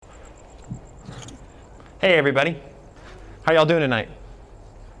Hey everybody, how y'all doing tonight?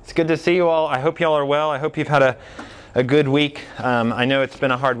 It's good to see you all. I hope y'all are well. I hope you've had a good week. I know it's been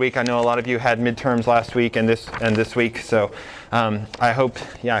a hard week. I know a lot of you had midterms last week and this week, so I hope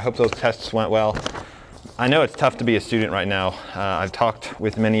those tests went well. I know it's tough to be a student right now. I've talked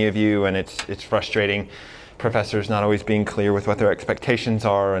with many of you, and it's frustrating. Professors not always being clear with what their expectations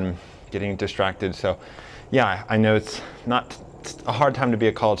are and getting distracted. So, yeah, I know it's a hard time to be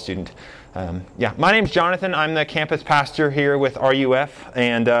a college student. My name's Jonathan. I'm the campus pastor here with RUF,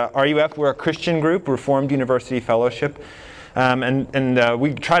 and RUF, we're a Christian group, Reformed University Fellowship, and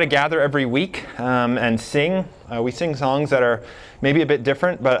we try to gather every week and sing. We sing songs that are maybe a bit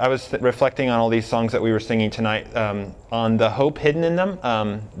different, but I was reflecting on all these songs that we were singing tonight on the hope hidden in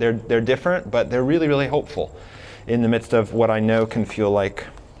them. They're different, but they're really, really hopeful in the midst of what I know can feel like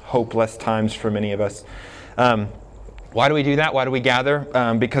hopeless times for many of us. Why do we do that? Why do we gather?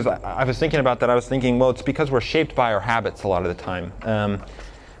 Because I was thinking about that. I was thinking, well, it's because we're shaped by our habits a lot of the time.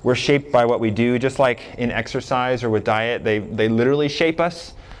 We're shaped by what we do, just like in exercise or with diet. They literally shape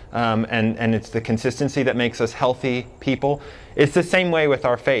us, and it's the consistency that makes us healthy people. It's the same way with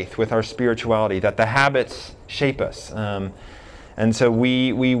our faith, with our spirituality, that the habits shape us. And so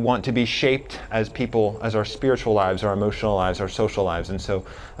we want to be shaped as people, as our spiritual lives, our emotional lives, our social lives. And so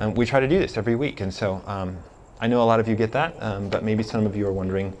we try to do this every week. And so I know a lot of you get that, but maybe some of you are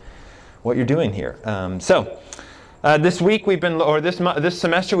wondering what you're doing here. This week this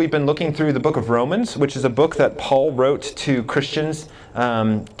semester we've been looking through the book of Romans, which is a book that Paul wrote to Christians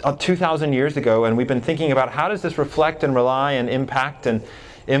 2,000 years ago, and we've been thinking about how does this reflect and rely and impact and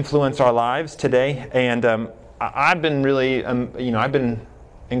influence our lives today. And I've been really, I've been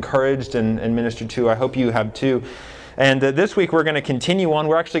encouraged and ministered to. I hope you have too. And this week we're going to continue on.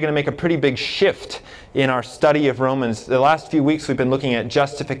 We're actually going to make a pretty big shift in our study of Romans. The last few weeks we've been looking at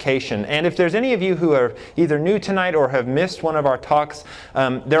justification. And if there's any of you who are either new tonight or have missed one of our talks,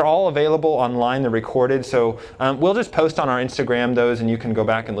 they're all available online. They're recorded. So we'll just post on our Instagram those, and you can go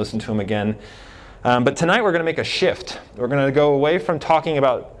back and listen to them again. But tonight we're going to make a shift. We're going to go away from talking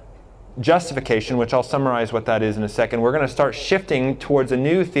about justification, which I'll summarize what that is in a second. We're going to start shifting towards a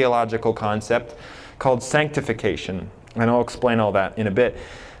new theological concept called sanctification, and I'll explain all that in a bit.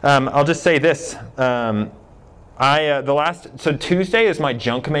 I'll just say this: so Tuesday is my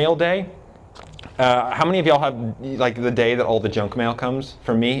junk mail day. How many of y'all have like the day that all the junk mail comes?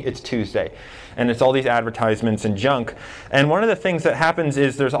 For me, it's Tuesday, and it's all these advertisements and junk. And one of the things that happens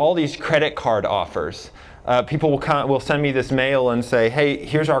is there's all these credit card offers. People will send me this mail and say, "Hey,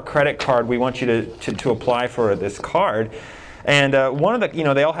 here's our credit card. We want you to apply for this card." And one of the,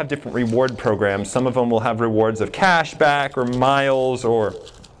 they all have different reward programs. Some of them will have rewards of cash back or miles or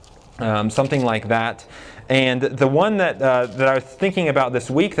something like that. And the one that I was thinking about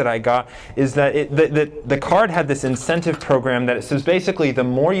this week that I got is that the card had this incentive program that it says basically the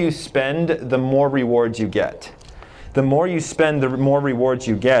more you spend, the more rewards you get. The more you spend, the more rewards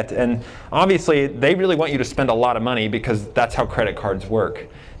you get. And obviously, they really want you to spend a lot of money because that's how credit cards work.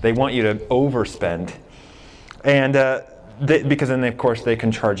 They want you to overspend. And because then, of course, they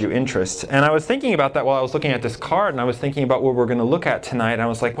can charge you interest. And I was thinking about that while I was looking at this card, and I was thinking about what we're going to look at tonight. And I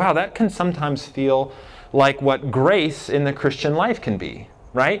was like, wow, that can sometimes feel like what grace in the Christian life can be,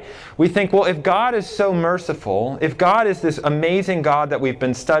 right? We think, well, if God is so merciful, if God is this amazing God that we've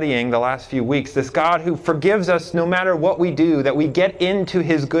been studying the last few weeks, this God who forgives us no matter what we do, that we get into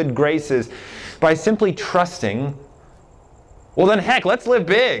His good graces by simply trusting, well then heck, let's live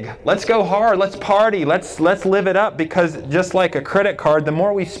big. Let's go hard. Let's party. Let's live it up, because just like a credit card, the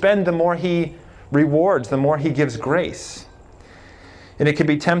more we spend, the more He rewards, the more He gives grace. And it can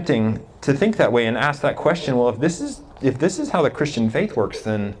be tempting to think that way and ask that question, well, if this is how the Christian faith works,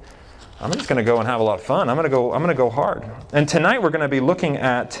 then I'm just going to go and have a lot of fun. I'm going to go hard. And tonight we're going to be looking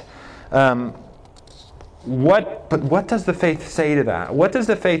at what does the faith say to that? What does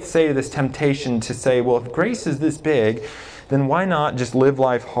the faith say to this temptation to say, well, if grace is this big, then why not just live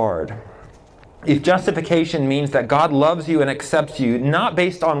life hard? If justification means that God loves you and accepts you, not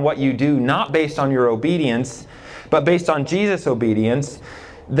based on what you do, not based on your obedience, but based on Jesus' obedience,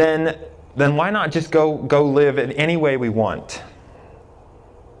 then why not just go live in any way we want?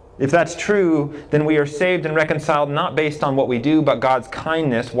 If that's true, then we are saved and reconciled not based on what we do, but God's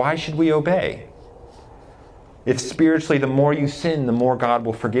kindness. Why should we obey? If spiritually, the more you sin, the more God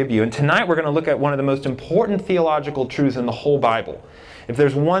will forgive you. And tonight we're going to look at one of the most important theological truths in the whole Bible. If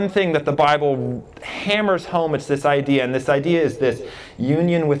there's one thing that the Bible hammers home, it's this idea, and this idea is this: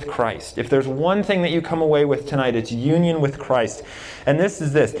 union with Christ. If there's one thing that you come away with tonight, it's union with Christ. And this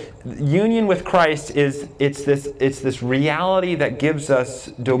is this: union with Christ is it's this reality that gives us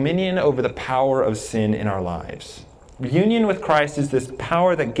dominion over the power of sin in our lives. Union with Christ is this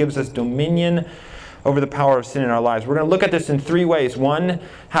power that gives us dominion over the power of sin in our lives. We're going to look at this in three ways. One,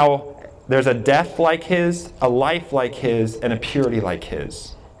 how there's a death like His, a life like His, and a purity like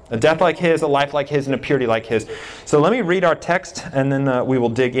His. A death like His, a life like His, and a purity like His. So let me read our text, and then we will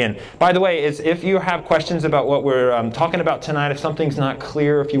dig in. By the way, if you have questions about what we're talking about tonight, if something's not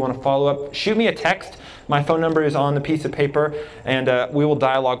clear, if you want to follow up, shoot me a text. My phone number is on the piece of paper, and we will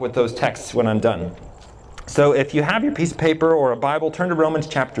dialogue with those texts when I'm done. So if you have your piece of paper or a Bible, turn to Romans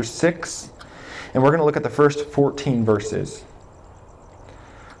chapter 6, and we're going to look at the first 14 verses.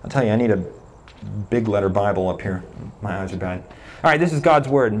 I'll tell you, I need a big letter Bible up here. My eyes are bad. All right, this is God's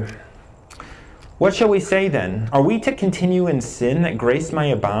Word. What shall we say then? Are we to continue in sin that grace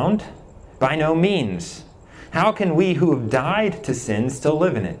may abound? By no means. How can we who have died to sin still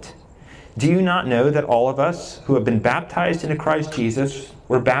live in it? Do you not know that all of us who have been baptized into Christ Jesus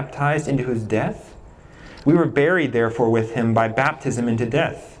were baptized into His death? We were buried therefore with Him by baptism into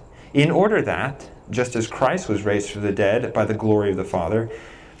death, in order that, just as Christ was raised from the dead by the glory of the Father,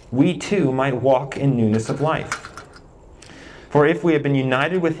 we too might walk in newness of life. For if we have been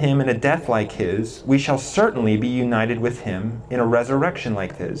united with Him in a death like His, we shall certainly be united with Him in a resurrection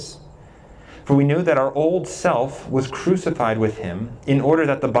like His. For we know that our old self was crucified with Him in order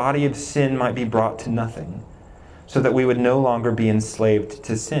that the body of sin might be brought to nothing, so that we would no longer be enslaved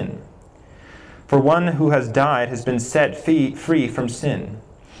to sin. For one who has died has been set free from sin.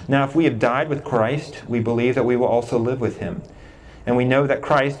 Now if we have died with Christ, we believe that we will also live with Him. And we know that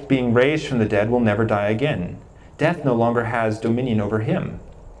Christ, being raised from the dead, will never die again. Death no longer has dominion over Him.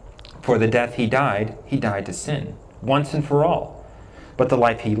 For the death He died to sin, once and for all. But the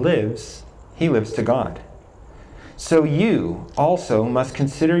life He lives to God. So you also must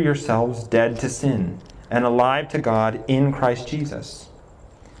consider yourselves dead to sin, and alive to God in Christ Jesus.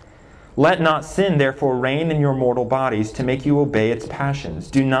 Let not sin therefore reign in your mortal bodies to make you obey its passions.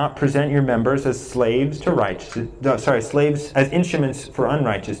 Do not present your members as slaves as instruments for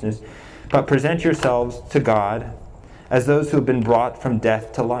unrighteousness, but present yourselves to God as those who have been brought from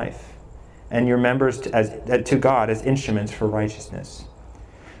death to life, and your members to God as instruments for righteousness.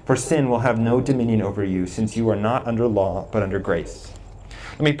 For sin will have no dominion over you, since you are not under law, but under grace.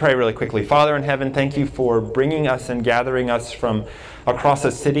 Let me pray really quickly. Father in heaven, thank you for bringing us and gathering us from across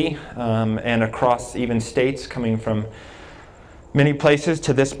a city and across even states, coming from many places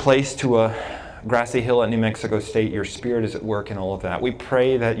to this place, to a grassy hill at New Mexico State. Your Spirit is at work in all of that. We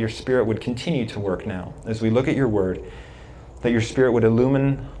pray that your Spirit would continue to work now as we look at your Word, that your Spirit would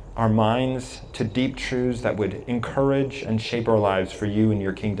illumine our minds to deep truths that would encourage and shape our lives for you and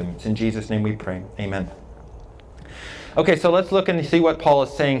your kingdom. It's in Jesus' name we pray. Amen. Okay, so let's look and see what Paul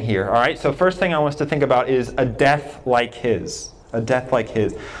is saying here. All right, so first thing I want us to think about is a death like His. A death like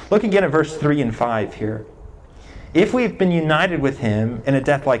His. Look again at verse 3 and 5 here. If we've been united with Him in a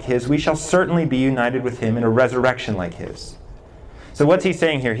death like His, we shall certainly be united with Him in a resurrection like His. So what's he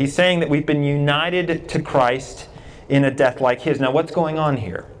saying here? He's saying that we've been united to Christ in a death like His. Now what's going on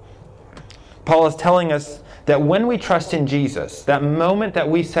here? Paul is telling us that when we trust in Jesus, that moment that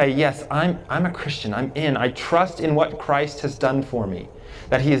we say, yes, I'm a Christian, I trust in what Christ has done for me,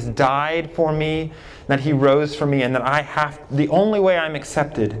 that He has died for me, that He rose for me, and that the only way I'm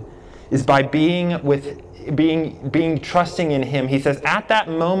accepted is by being trusting in Him. He says, at that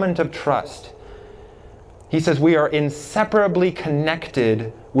moment of trust, he says we are inseparably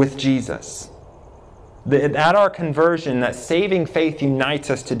connected with Jesus. At our conversion, that saving faith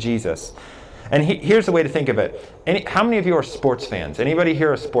unites us to Jesus. And here's the way to think of it. How many of you are sports fans? Anybody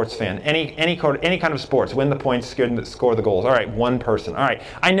here a sports fan? Any kind of sports? Win the points, score the goals. All right, one person. All right.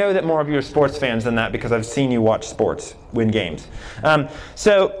 I know that more of you are sports fans than that because I've seen you watch sports win games.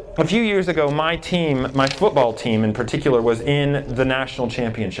 So a few years ago, my football team in particular, was in the national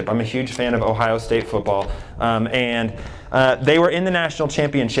championship. I'm a huge fan of Ohio State football. And they were in the national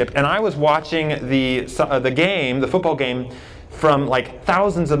championship. And I was watching the football game, from like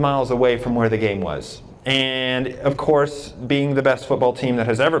thousands of miles away from where the game was. And of course, being the best football team that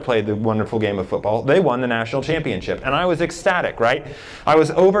has ever played the wonderful game of football, they won the national championship. And I was ecstatic, right? I was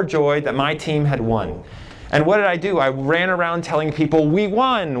overjoyed that my team had won. And what did I do? I ran around telling people, we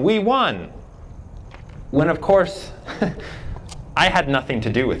won, we won. When of course, I had nothing to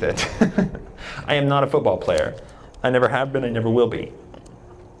do with it. I am not a football player. I never have been, I never will be.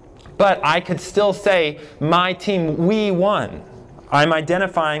 But I could still say, my team, we won. I'm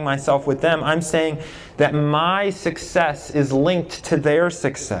identifying myself with them. I'm saying that my success is linked to their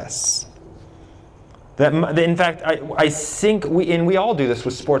success. That, in fact, we all do this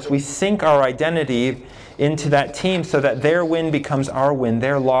with sports. We sync our identity into that team so that their win becomes our win,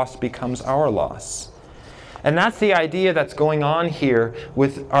 their loss becomes our loss. And that's the idea that's going on here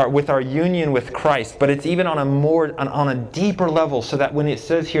with our union with Christ. But it's even on a deeper level, so that when it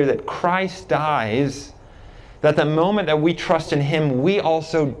says here that Christ dies, that the moment that we trust in Him, we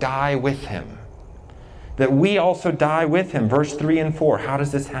also die with Him. That we also die with Him. Verse 3 and 4, how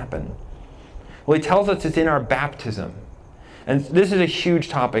does this happen? Well, He tells us it's in our baptism. And this is a huge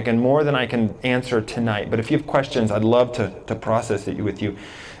topic and more than I can answer tonight. But if you have questions, I'd love to process it with you.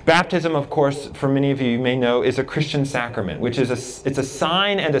 Baptism, of course, for many of you may know, is a Christian sacrament, which is it's a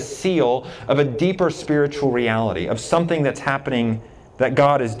sign and a seal of a deeper spiritual reality, of something that's happening that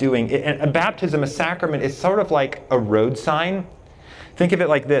God is doing. A baptism, a sacrament, is sort of like a road sign. Think of it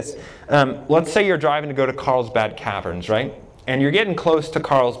like this. Let's say you're driving to go to Carlsbad Caverns, right? And you're getting close to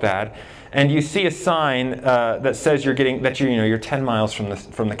Carlsbad, and you see a sign that says you're 10 miles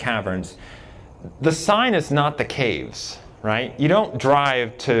from the caverns. The sign is not the caves, right? You don't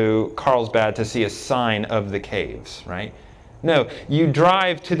drive to Carlsbad to see a sign of the caves, right? No, you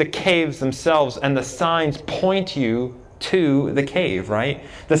drive to the caves themselves, and the signs point you to the cave, right?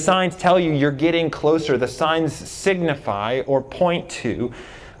 The signs tell you you're getting closer. The signs signify or point to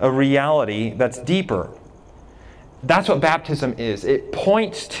a reality that's deeper. That's what baptism is. It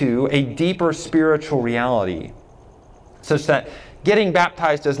points to a deeper spiritual reality, such that getting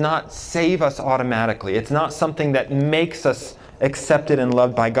baptized does not save us automatically. It's not something that makes us accepted and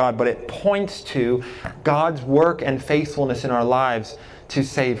loved by God, but it points to God's work and faithfulness in our lives to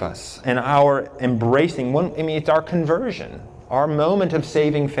save us, and our embracing it's our conversion, our moment of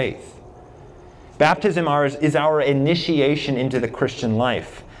saving faith. Baptism is our initiation into the Christian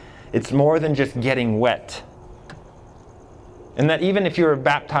life. It's more than just getting wet. And that even if you're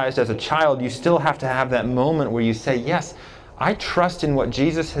baptized as a child, you still have to have that moment where you say, yes, I trust in what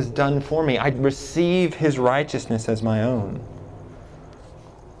Jesus has done for me. I receive His righteousness as my own.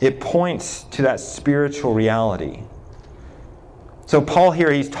 It points to that spiritual reality. So Paul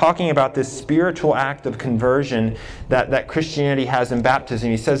here, he's talking about this spiritual act of conversion that Christianity has in baptism.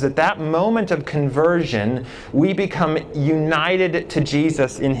 He says that moment of conversion, we become united to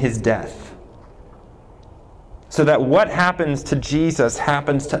Jesus in His death. So that what happens to Jesus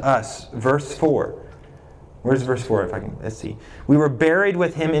happens to us. Verse 4. Where's verse 4? Let's see. We were buried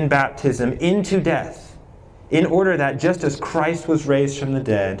with Him in baptism into death, in order that just as Christ was raised from the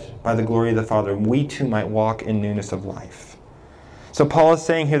dead by the glory of the Father, we too might walk in newness of life. So Paul is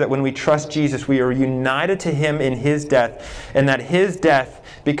saying here that when we trust Jesus, we are united to Him in His death, and that His death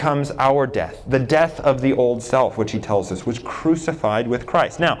becomes our death, the death of the old self, which he tells us was crucified with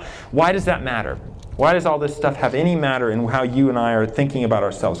Christ. Now, why does that matter? Why does all this stuff have any matter in how you and I are thinking about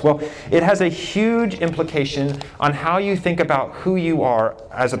ourselves? Well, it has a huge implication on how you think about who you are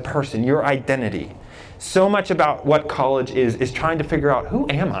as a person, your identity. So much about what college is trying to figure out, who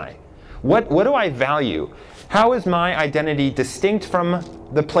am I? What do I value? How is my identity distinct from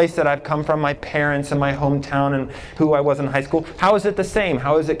the place that I've come from, my parents and my hometown and who I was in high school? How is it the same?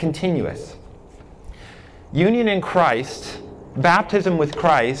 How is it continuous? Union in Christ, baptism with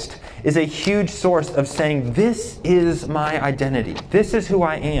Christ, is a huge source of saying, this is my identity. This is who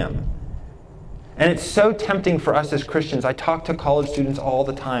I am. And it's so tempting for us as Christians. I talk to college students all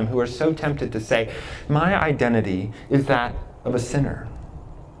the time who are so tempted to say, my identity is that of a sinner.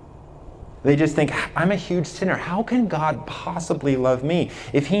 They just think, I'm a huge sinner. How can God possibly love me?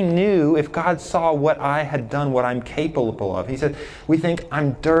 If God saw what I had done, what I'm capable of. He said, we think,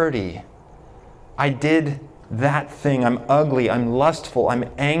 I'm dirty. I did that thing. I'm ugly. I'm lustful.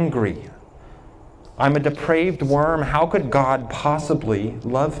 I'm angry. I'm a depraved worm. How could God possibly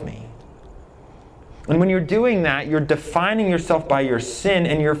love me? And when you're doing that, you're defining yourself by your sin,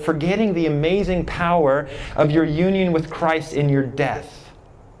 and you're forgetting the amazing power of your union with Christ in your death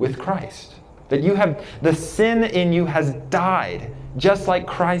with Christ. That you have, the sin in you has died, just like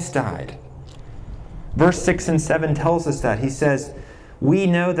Christ died. Verse 6 and 7 tells us that. He says, we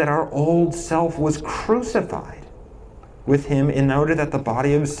know that our old self was crucified with Him in order that the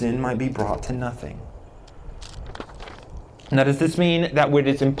body of sin might be brought to nothing. Now, does this mean that it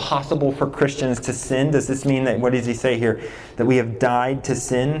is impossible for Christians to sin? Does this mean that, what does he say here? That we have died to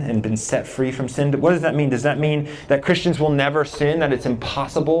sin and been set free from sin? What does that mean? Does that mean that Christians will never sin? That it's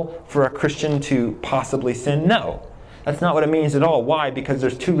impossible for a Christian to possibly sin? No. That's not what it means at all. Why? Because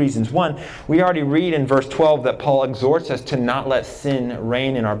there's two reasons. One, we already read in verse 12 that Paul exhorts us to not let sin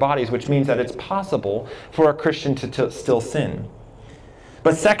reign in our bodies, which means that it's possible for a Christian to still sin.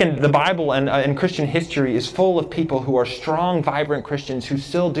 But second, the Bible and Christian history is full of people who are strong, vibrant Christians who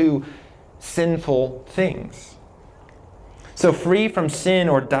still do sinful things. So free from sin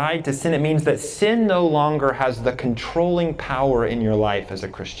or died to sin, it means that sin no longer has the controlling power in your life as a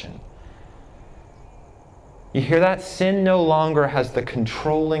Christian. You hear that? Sin no longer has the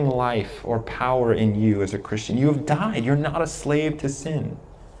controlling life or power in you as a Christian. You have died. You're not a slave to sin.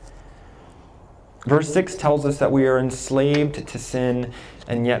 Verse 6 tells us that we are enslaved to sin,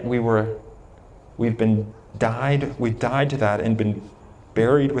 and yet we've died to that and been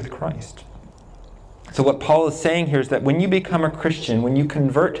buried with Christ. So what Paul is saying here is that when you become a Christian, when you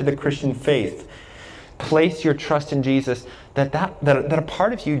convert to the Christian faith, place your trust in Jesus, that a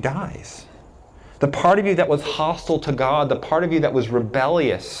part of you dies. The part of you that was hostile to God, the part of you that was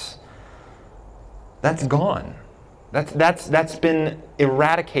rebellious, that's gone. That's been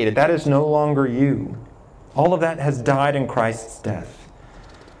eradicated. That is no longer you. All of that has died in Christ's death.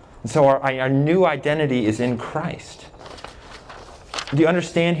 And so our new identity is in Christ. Do you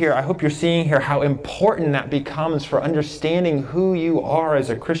understand here? I hope you're seeing here how important that becomes for understanding who you are as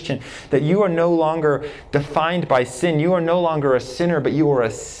a Christian. That you are no longer defined by sin. You are no longer a sinner, but you are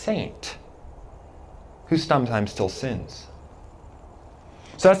a saint who sometimes still sins.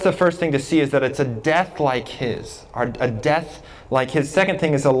 So that's the first thing to see, is that it's a death like his. A death like his. Second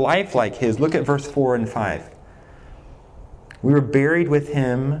thing is a life like his. Look at verse 4 and 5. We were buried with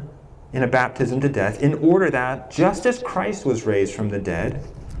him in a baptism to death, in order that, just as Christ was raised from the dead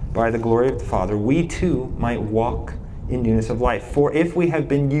by the glory of the Father, we too might walk in newness of life. For if we have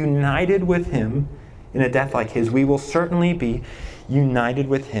been united with him in a death like his, we will certainly be united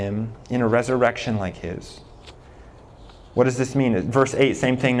with him in a resurrection like his. What does this mean? Verse 8,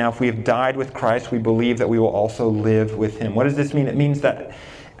 same thing. Now, if we have died with Christ, we believe that we will also live with him. What does this mean? It means that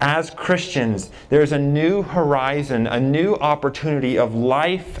as Christians, there's a new horizon, a new opportunity of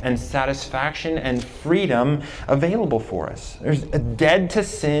life and satisfaction and freedom available for us. There's a dead to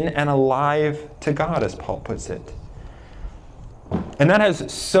sin and alive to God, as Paul puts it. And that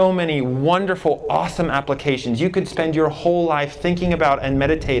has so many wonderful, awesome applications. You could spend your whole life thinking about and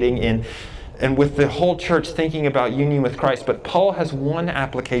meditating in, and with the whole church thinking about union with Christ. But Paul has one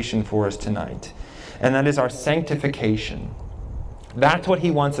application for us tonight, and that is our sanctification. That's what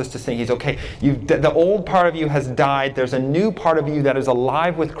he wants us to see. He's okay. The old part of you has died. There's a new part of you that is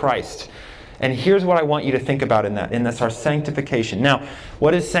alive with Christ. And here's what I want you to think about in that. And that's our sanctification. Now,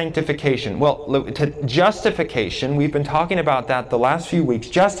 what is sanctification? Well, justification, we've been talking about that the last few weeks.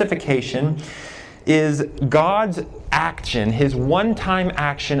 Justification is God's action, his one-time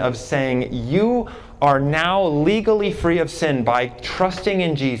action of saying, you are now legally free of sin by trusting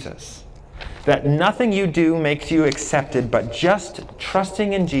in Jesus. That nothing you do makes you accepted, but just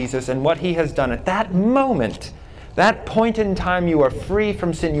trusting in Jesus and what he has done. At that moment, that point in time, you are free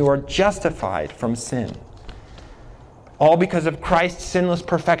from sin. You are justified from sin. All because of Christ's sinless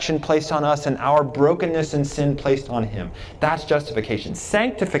perfection placed on us and our brokenness and sin placed on him. That's justification.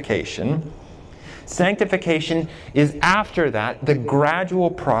 Sanctification is after that the gradual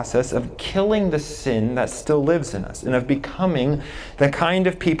process of killing the sin that still lives in us and of becoming the kind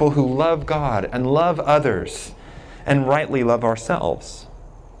of people who love God and love others and rightly love ourselves.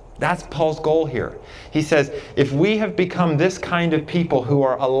 That's Paul's goal here. He says, if we have become this kind of people who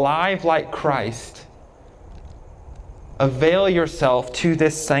are alive like Christ, avail yourself to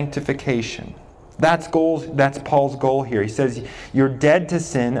this sanctification. That's Paul's goal here. He says, you're dead to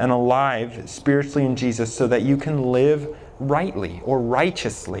sin and alive spiritually in Jesus so that you can live rightly or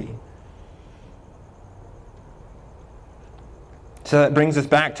righteously. So that brings us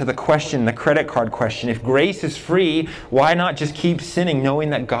back to the question, the credit card question. If grace is free, why not just keep sinning knowing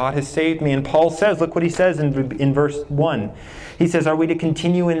that God has saved me? And Paul says, look what he says in verse 1. He says, are we to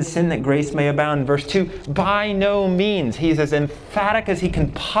continue in sin that grace may abound? Verse 2, by no means. He's as emphatic as he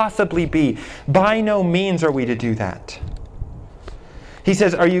can possibly be. By no means are we to do that. He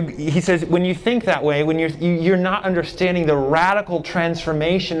says, when you think that way, when you're not understanding the radical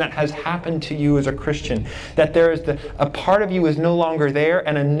transformation that has happened to you as a Christian, that there is a part of you is no longer there,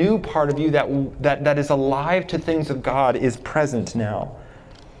 and a new part of you that is alive to things of God is present now.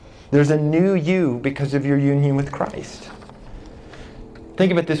 There's a new you because of your union with Christ.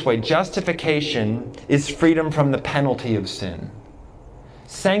 Think of it this way. Justification is freedom from the penalty of sin.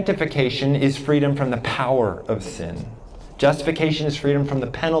 Sanctification is freedom from the power of sin. Justification is freedom from the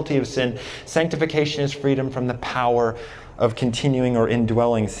penalty of sin. Sanctification is freedom from the power of continuing or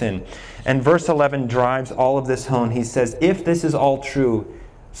indwelling sin. And verse 11 drives all of this home. He says, if this is all true,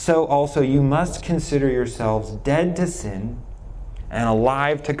 so also you must consider yourselves dead to sin and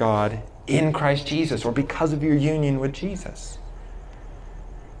alive to God in Christ Jesus, or because of your union with Jesus.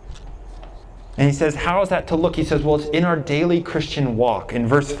 And he says, how is that to look? He says, well, it's in our daily Christian walk. In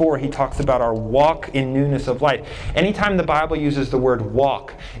verse 4, he talks about our walk in newness of life. Anytime the Bible uses the word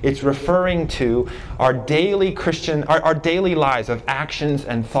walk, it's referring to our daily Christian, our daily lives of actions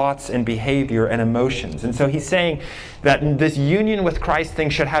and thoughts and behavior and emotions. And so he's saying that this union with Christ thing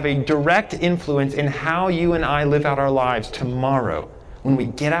should have a direct influence in how you and I live out our lives tomorrow. When we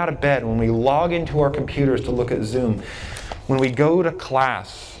get out of bed, when we log into our computers to look at Zoom, when we go to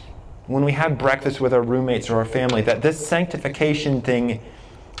class, when we have breakfast with our roommates or our family, that this sanctification thing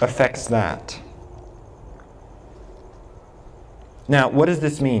affects that. Now, what does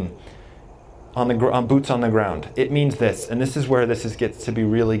this mean on boots on the ground? It means this, and this is where gets to be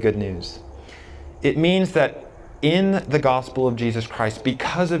really good news. It means that in the gospel of Jesus Christ,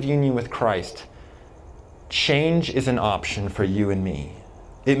 because of union with Christ, change is an option for you and me.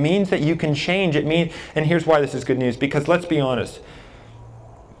 It means that you can change. And here's why this is good news, because let's be honest,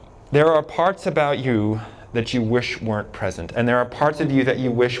 there are parts about you that you wish weren't present, and there are parts of you that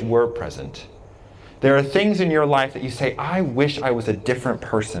you wish were present. There are things in your life that you say, I wish I was a different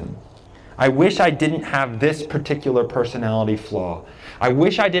person. I wish I didn't have this particular personality flaw. I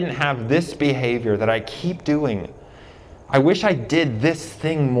wish I didn't have this behavior that I keep doing. I wish I did this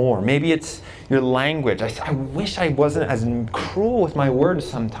thing more. Maybe it's your language. I wish I wasn't as cruel with my words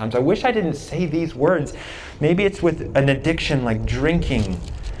sometimes. I wish I didn't say these words. Maybe it's with an addiction like drinking.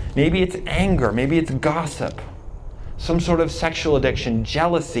 Maybe it's anger. Maybe it's gossip. Some sort of sexual addiction,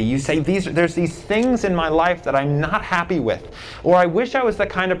 jealousy. You say, there's these things in my life that I'm not happy with. Or I wish I was the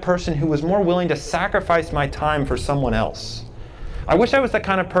kind of person who was more willing to sacrifice my time for someone else. I wish I was the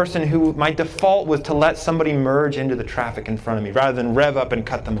kind of person who my default was to let somebody merge into the traffic in front of me rather than rev up and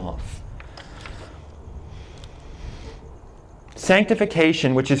cut them off.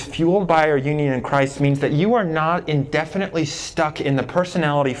 Sanctification, which is fueled by our union in Christ, means that you are not indefinitely stuck in the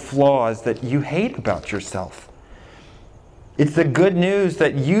personality flaws that you hate about yourself. It's the good news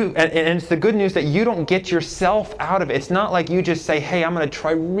that it's the good news that you don't get yourself out of it. It's not like you just say, hey, I'm going to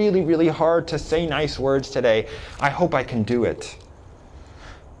try really, really hard to say nice words today. I hope I can do it.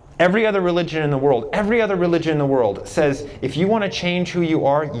 Every other religion in the world says, if you want to change who you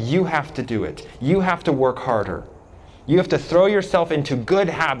are, you have to do it. You have to work harder. You have to throw yourself into good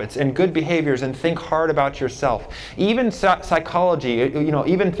habits and good behaviors and think hard about yourself. Even psychology,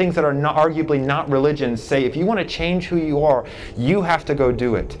 even things that are arguably not religions say, if you want to change who you are, you have to go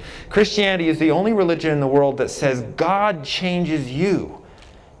do it. Christianity is the only religion in the world that says God changes you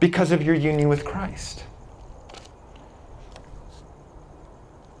because of your union with Christ.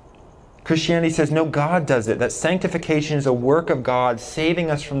 Christianity says, no, God does it. That sanctification is a work of God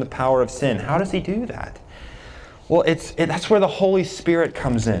saving us from the power of sin. How does He do that? Well, that's where the Holy Spirit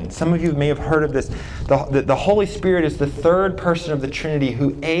comes in. Some of you may have heard of this. The Holy Spirit is the third person of the Trinity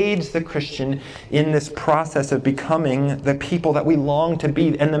who aids the Christian in this process of becoming the people that we long to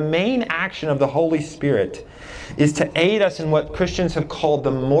be. And the main action of the Holy Spirit is to aid us in what Christians have called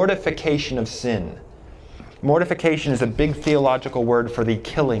the mortification of sin. Mortification is a big theological word for the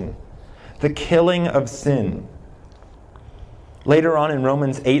killing of sin. Later on in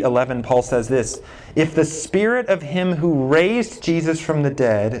Romans 8:11, Paul says this, if the Spirit of Him who raised Jesus from the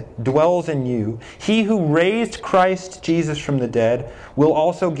dead dwells in you, He who raised Christ Jesus from the dead will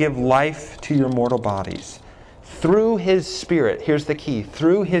also give life to your mortal bodies. Through His Spirit, here's the key,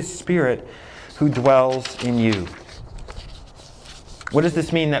 through His Spirit who dwells in you. What does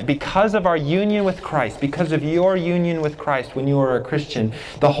this mean? That because of our union with Christ, because of your union with Christ when you are a Christian,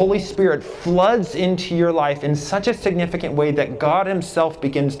 the Holy Spirit floods into your life in such a significant way that God Himself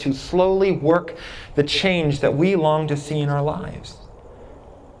begins to slowly work the change that we long to see in our lives.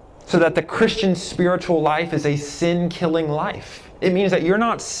 So that the Christian spiritual life is a sin-killing life. It means that you're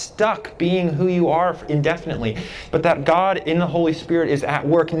not stuck being who you are indefinitely, but that God in the Holy Spirit is at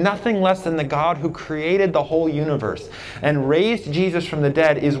work. Nothing less than the God who created the whole universe and raised Jesus from the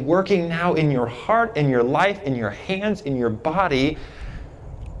dead is working now in your heart, in your life, in your hands, in your body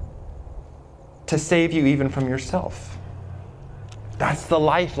to save you even from yourself. That's the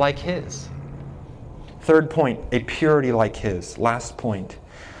life like His. Third point, a purity like His. Last point.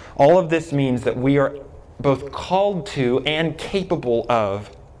 All of this means that we are both called to and capable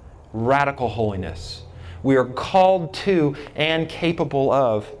of radical holiness. We are called to and capable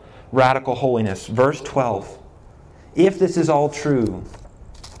of radical holiness. Verse 12. If this is all true,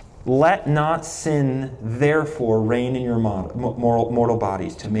 Let not sin, therefore, reign in your mortal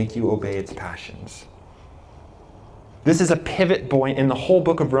bodies to make you obey its passions. This is a pivot point in the whole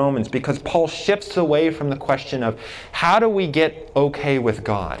book of Romans because Paul shifts away from the question of how do we get okay with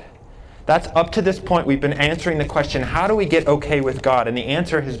God? That's up to this point we've been answering the question, how do we get okay with God? And the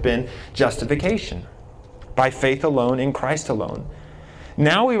answer has been justification by faith alone in Christ alone.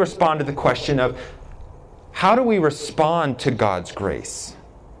 Now we respond to the question of how do we respond to God's grace?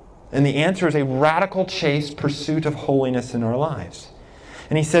 And the answer is a radical chaste pursuit of holiness in our lives.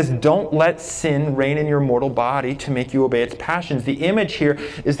 And he says, don't let sin reign in your mortal body to make you obey its passions. The image here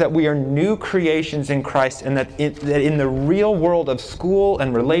is that we are new creations in Christ, and that in the real world of school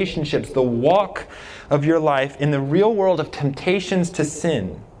and relationships, the walk of your life, in the real world of temptations to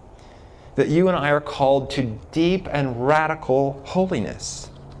sin, that you and I are called to deep and radical holiness.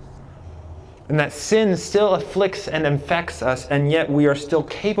 And that sin still afflicts and infects us, and yet we are still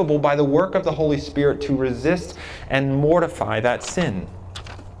capable by the work of the Holy Spirit to resist and mortify that sin.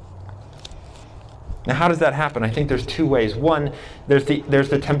 Now, how does that happen? I think there's two ways. One, there's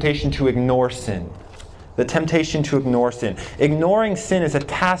the temptation to ignore sin. The temptation to ignore sin. Ignoring sin is a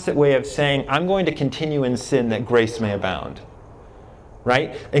tacit way of saying, I'm going to continue in sin that grace may abound.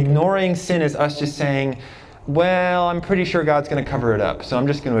 Right? Ignoring sin is us just saying, well, I'm pretty sure God's going to cover it up, so I'm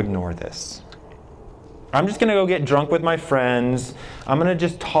just going to ignore this. I'm just going to go get drunk with my friends. I'm going to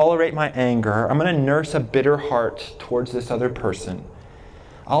just tolerate my anger. I'm going to nurse a bitter heart towards this other person.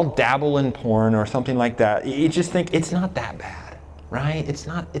 I'll dabble in porn or something like that. You just think it's not that bad, right? It's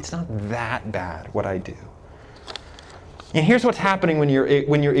not that bad what I do. And here's what's happening when you're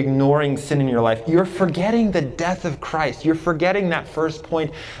ignoring sin in your life. You're forgetting the death of Christ. You're forgetting that first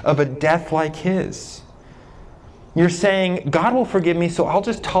point of a death like his. You're saying, God will forgive me, so I'll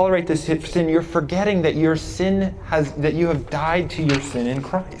just tolerate this sin. You're forgetting that that you have died to your sin in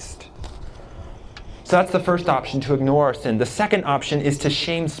Christ. So that's the first option, to ignore our sin. The second option is to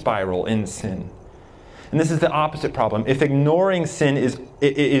shame spiral in sin. And this is the opposite problem. If ignoring sin is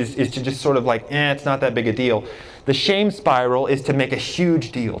to just sort of like, it's not that big a deal. The shame spiral is to make a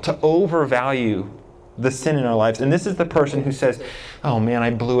huge deal, to overvalue the sin in our lives. And this is the person who says, oh man,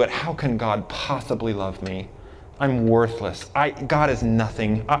 I blew it. How can God possibly love me? I'm worthless. God is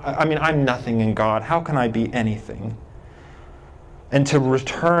nothing. I'm nothing in God. How can I be anything? And to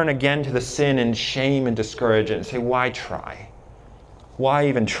return again to the sin and shame and discourage it and say, why try? Why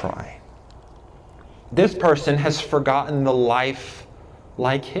even try? This person has forgotten the life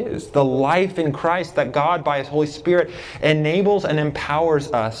like his, the life in Christ that God, by his Holy Spirit, enables and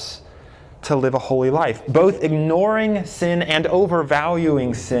empowers us to live a holy life. Both ignoring sin and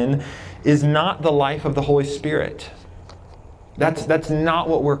overvaluing sin is not the life of the Holy Spirit. That's not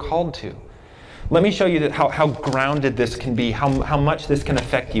what we're called to. Let me show you how grounded this can be, how much this can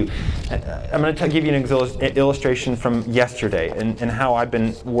affect you. I'm going to give you an illustration from yesterday and how I've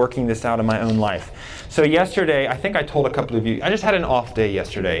been working this out in my own life. So yesterday, I think I told a couple of you, I just had an off day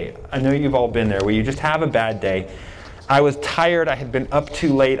yesterday. I know you've all been there, where you just have a bad day. I was tired. I had been up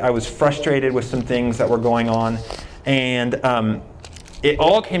too late. I was frustrated with some things that were going on. And it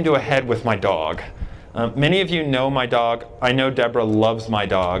all came to a head with my dog. Many of you know my dog. I know Deborah loves my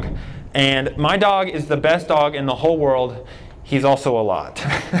dog. And my dog is the best dog in the whole world. He's also a lot.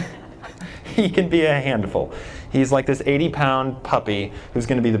 He can be a handful. He's like this 80-pound puppy who's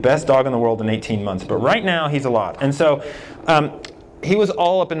going to be the best dog in the world in 18 months. But right now, he's a lot. And so he was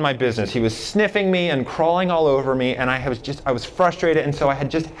all up in my business. He was sniffing me and crawling all over me, and I was frustrated, and so I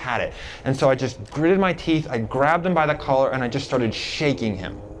had just had it. And so I just gritted my teeth, I grabbed him by the collar, and I just started shaking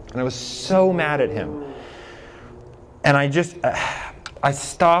him. And I was so mad at him. And I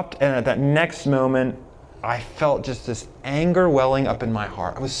stopped, and at that next moment, I felt just this anger welling up in my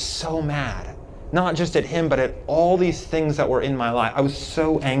heart. I was so mad. Not just at him, but at all these things that were in my life. I was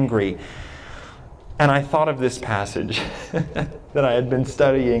so angry. And I thought of this passage that I had been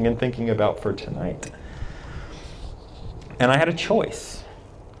studying and thinking about for tonight. And I had a choice.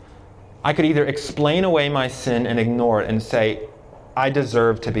 I could either explain away my sin and ignore it and say, I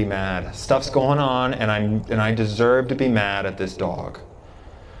deserve to be mad. Stuff's going on, and I deserve to be mad at this dog.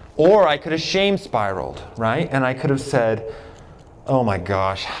 Or I could have shame spiraled, right? And I could have said, oh my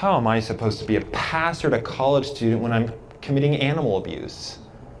gosh, how am I supposed to be a pastor to a college student when I'm committing animal abuse?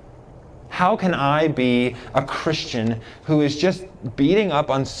 How can I be a Christian who is just beating up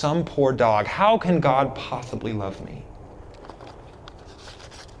on some poor dog? How can God possibly love me?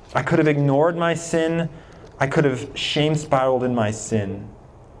 I could have ignored my sin. I could have shame spiraled in my sin.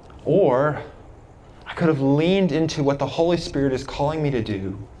 Or I could have leaned into what the Holy Spirit is calling me to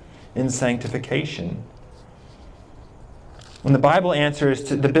do in sanctification. When the Bible answers,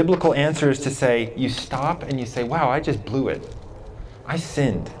 the biblical answer is to say, you stop and you say, wow, I just blew it. I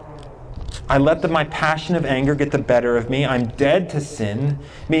sinned. I let my passion of anger get the better of me. I'm dead to sin,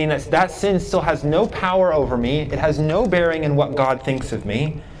 meaning that sin still has no power over me. It has no bearing in what God thinks of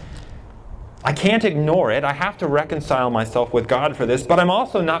me. I can't ignore it. I have to reconcile myself with God for this, but I'm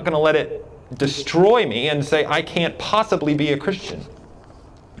also not going to let it destroy me and say I can't possibly be a Christian.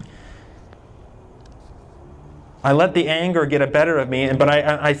 I let the anger get a better of me, but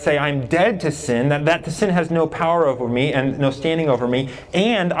I say I'm dead to sin, that the sin has no power over me and no standing over me,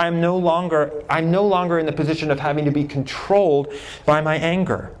 and I'm no longer in the position of having to be controlled by my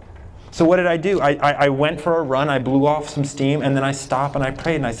anger. So what did I do? I went for a run, I blew off some steam, and then I stopped and I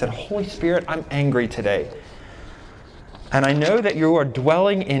prayed and I said, Holy Spirit, I'm angry today. And I know that you are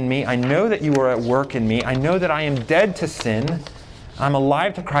dwelling in me. I know that you are at work in me. I know that I am dead to sin. I'm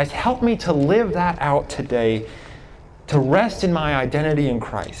alive to Christ. Help me to live that out today, to rest in my identity in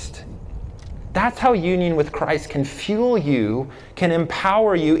Christ. That's how union with Christ can fuel you, can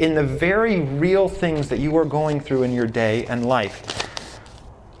empower you in the very real things that you are going through in your day and life,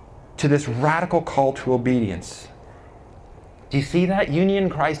 to this radical call to obedience. Do you see that? Union in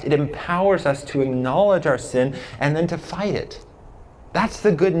Christ, it empowers us to acknowledge our sin and then to fight it. That's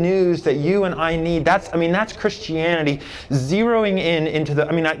the good news that you and I need. That's Christianity zeroing into the...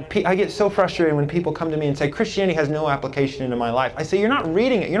 I get so frustrated when people come to me and say, Christianity has no application into my life. I say, you're not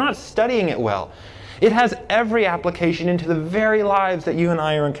reading it. You're not studying it well. It has every application into the very lives that you and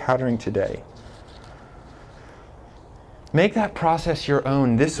I are encountering today. Make that process your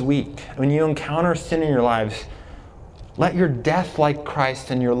own this week. When you encounter sin in your lives, let your death like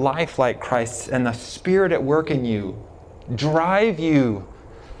Christ and your life like Christ and the Spirit at work in you drive you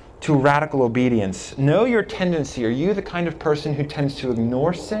to radical obedience. Know your tendency. Are you the kind of person who tends to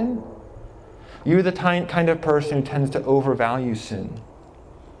ignore sin? You're the kind of person who tends to overvalue sin.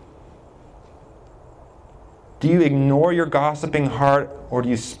 Do you ignore your gossiping heart, or do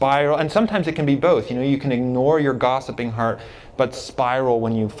you spiral? And sometimes it can be both. You can ignore your gossiping heart, but spiral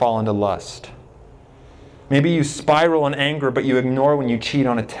when you fall into lust. Maybe you spiral in anger, but you ignore when you cheat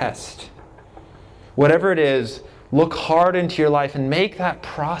on a test. Whatever it is, look hard into your life and make that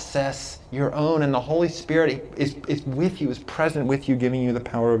process your own, and the Holy Spirit is with you, is present with you, giving you the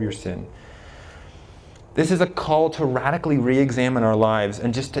power of your sin. This is a call to radically re-examine our lives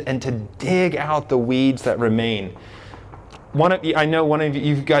and to dig out the weeds that remain. I know one of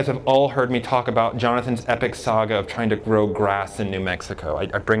you guys have all heard me talk about Jonathan's epic saga of trying to grow grass in New Mexico. I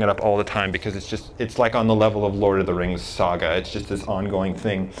bring it up all the time because it's like on the level of Lord of the Rings saga. It's just this ongoing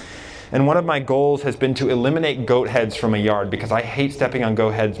thing. And one of my goals has been to eliminate goat heads from a yard because I hate stepping on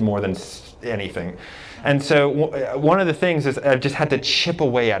goat heads more than anything. And so one of the things is I've just had to chip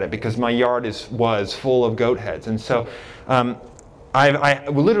away at it because my yard was full of goat heads. And so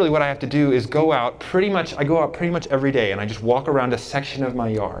literally what I have to do is I go out pretty much every day, and I just walk around a section of my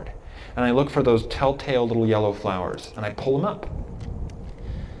yard and I look for those telltale little yellow flowers and I pull them up.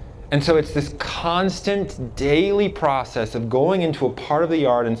 And so it's this constant daily process of going into a part of the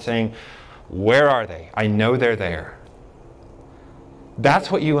yard and saying, where are they? I know they're there.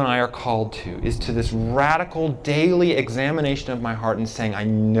 That's what you and I are called to, is to this radical daily examination of my heart and saying, I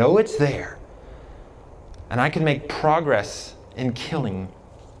know it's there. And I can make progress in killing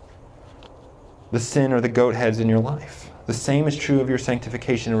the sin or the goat heads in your life. The same is true of your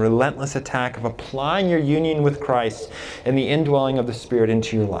sanctification, a relentless attack of applying your union with Christ and the indwelling of the Spirit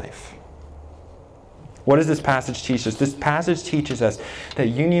into your life. What does this passage teach us? This passage teaches us that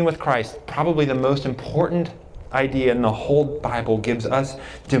union with Christ, probably the most important idea in the whole Bible, gives us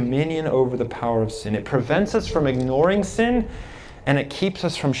dominion over the power of sin. It prevents us from ignoring sin, and it keeps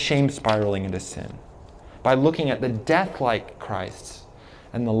us from shame spiraling into sin. By looking at the death like Christ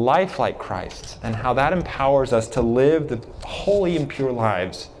and the life like Christ, and how that empowers us to live the holy and pure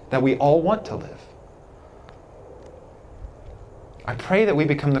lives that we all want to live. I pray that we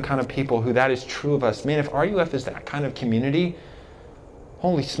become the kind of people who that is true of us. Man, if RUF is that kind of community,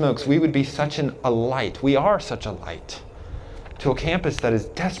 holy smokes, we would be such a light. We are such a light to a campus that is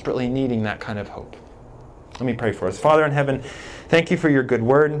desperately needing that kind of hope. Let me pray for us. Father in heaven, thank you for your good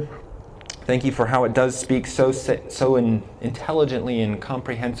word. Thank you for how it does speak so intelligently and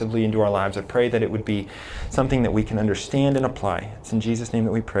comprehensively into our lives. I pray that it would be something that we can understand and apply. It's in Jesus' name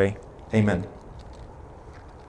that we pray. Amen.